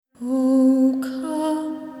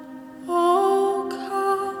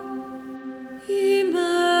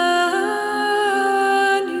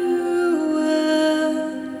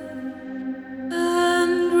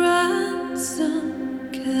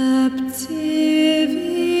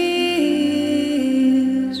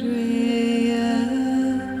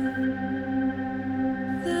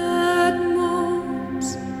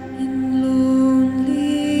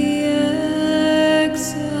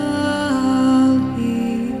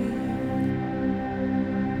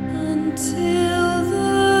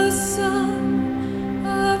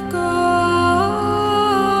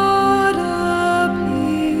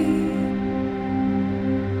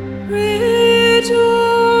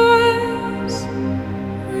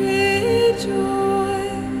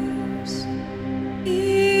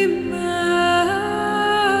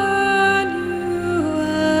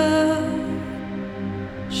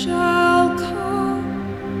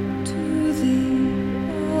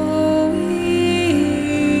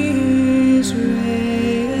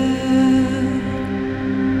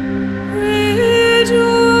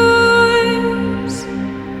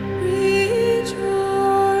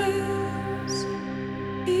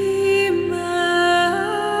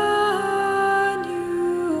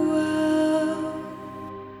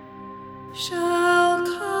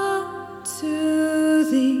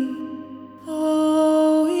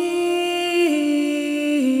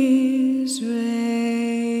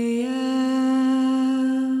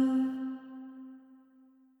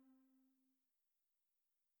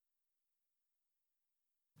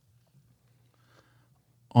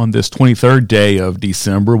On this 23rd day of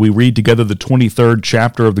December, we read together the 23rd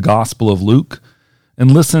chapter of the Gospel of Luke and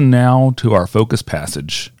listen now to our focus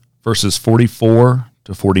passage, verses 44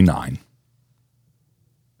 to 49.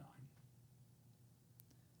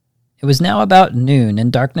 It was now about noon,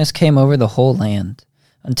 and darkness came over the whole land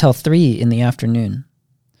until 3 p.m.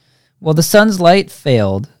 Well, the sun's light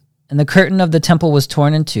failed, and the curtain of the temple was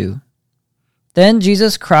torn in two. Then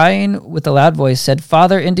Jesus, crying with a loud voice, said,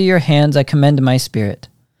 "Father, into your hands I commend my spirit."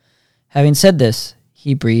 Having said this,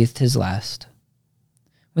 he breathed his last.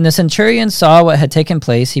 When the centurion saw what had taken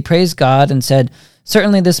place, he praised God and said,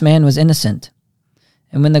 "Certainly this man was innocent."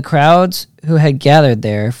 And when the crowds who had gathered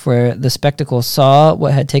there for the spectacle saw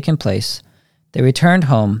what had taken place, they returned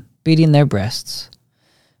home, beating their breasts.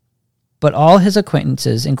 But all his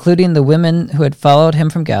acquaintances, including the women who had followed him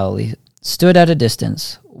from Galilee, stood at a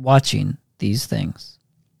distance, watching these things.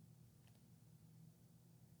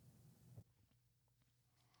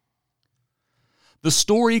 The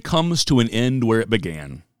story comes to an end where it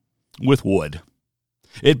began, with wood.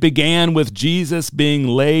 It began with Jesus being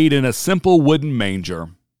laid in a simple wooden manger,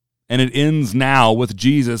 and it ends now with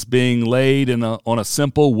Jesus being laid on a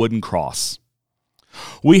simple wooden cross.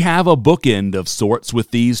 We have a bookend of sorts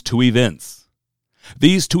with these two events.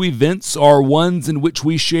 These two events are ones in which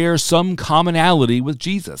we share some commonality with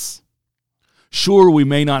Jesus. Sure, we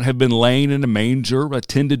may not have been laid in a manger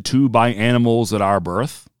attended to by animals at our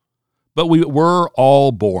birth, but we were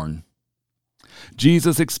all born.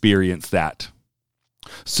 Jesus experienced that.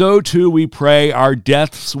 So too we pray our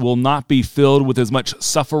deaths will not be filled with as much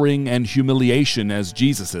suffering and humiliation as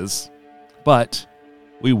Jesus's, but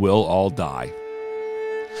we will all die.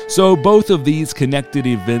 So both of these connected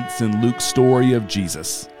events in Luke's story of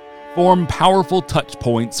Jesus form powerful touch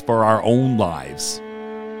points for our own lives.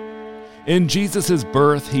 In Jesus'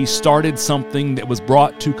 birth, he started something that was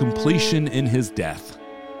brought to completion in his death.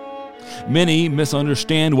 Many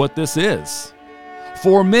misunderstand what this is.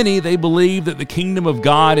 For many, they believe that the kingdom of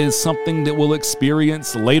God is something that we'll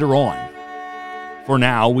experience later on. For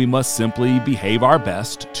now, we must simply behave our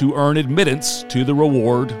best to earn admittance to the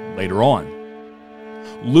reward later on.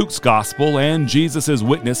 Luke's gospel and Jesus'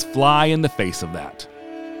 witness fly in the face of that.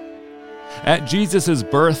 At Jesus'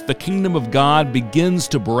 birth, the kingdom of God begins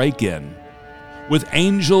to break in, with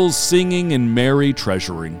angels singing and Mary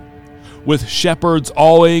treasuring. With shepherds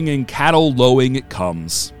awing and cattle lowing it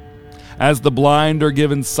comes. As the blind are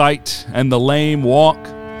given sight and the lame walk,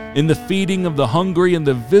 in the feeding of the hungry and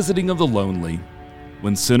the visiting of the lonely,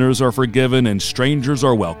 when sinners are forgiven and strangers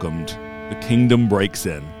are welcomed, the kingdom breaks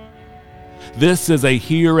in. This is a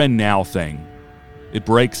here and now thing. It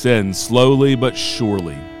breaks in slowly but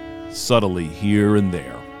surely, subtly here and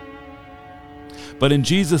there. But in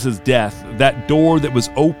Jesus' death, that door that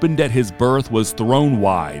was opened at his birth was thrown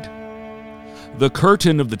wide. The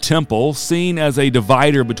curtain of the temple, seen as a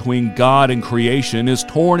divider between God and creation, is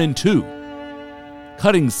torn in two.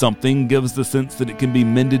 Cutting something gives the sense that it can be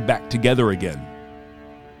mended back together again.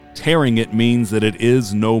 Tearing it means that it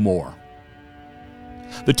is no more.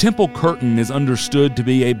 The temple curtain is understood to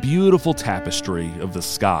be a beautiful tapestry of the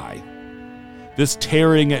sky. This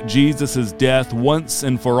tearing at Jesus' death once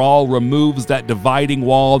and for all removes that dividing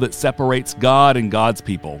wall that separates God and God's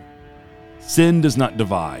people. Sin does not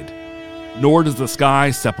divide, nor does the sky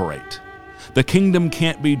separate. The kingdom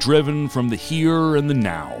can't be driven from the here and the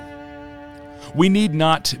now. We need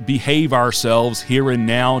not behave ourselves here and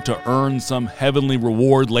now to earn some heavenly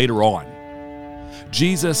reward later on.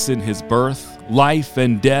 Jesus, in his birth, life,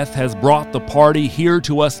 and death, has brought the party here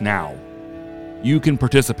to us now. You can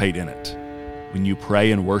participate in it when you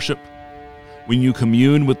pray and worship, when you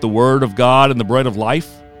commune with the Word of God and the bread of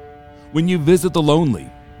life, when you visit the lonely,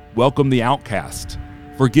 welcome the outcast,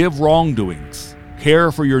 forgive wrongdoings, care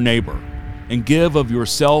for your neighbor, and give of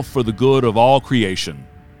yourself for the good of all creation.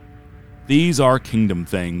 These are kingdom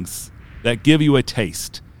things that give you a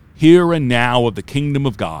taste, here and now, of the kingdom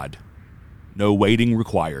of God. No waiting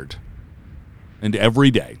required. And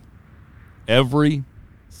every day, every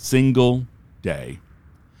single day,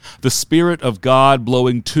 the Spirit of God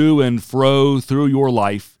blowing to and fro through your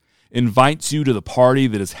life invites you to the party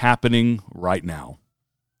that is happening right now.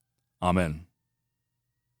 Amen.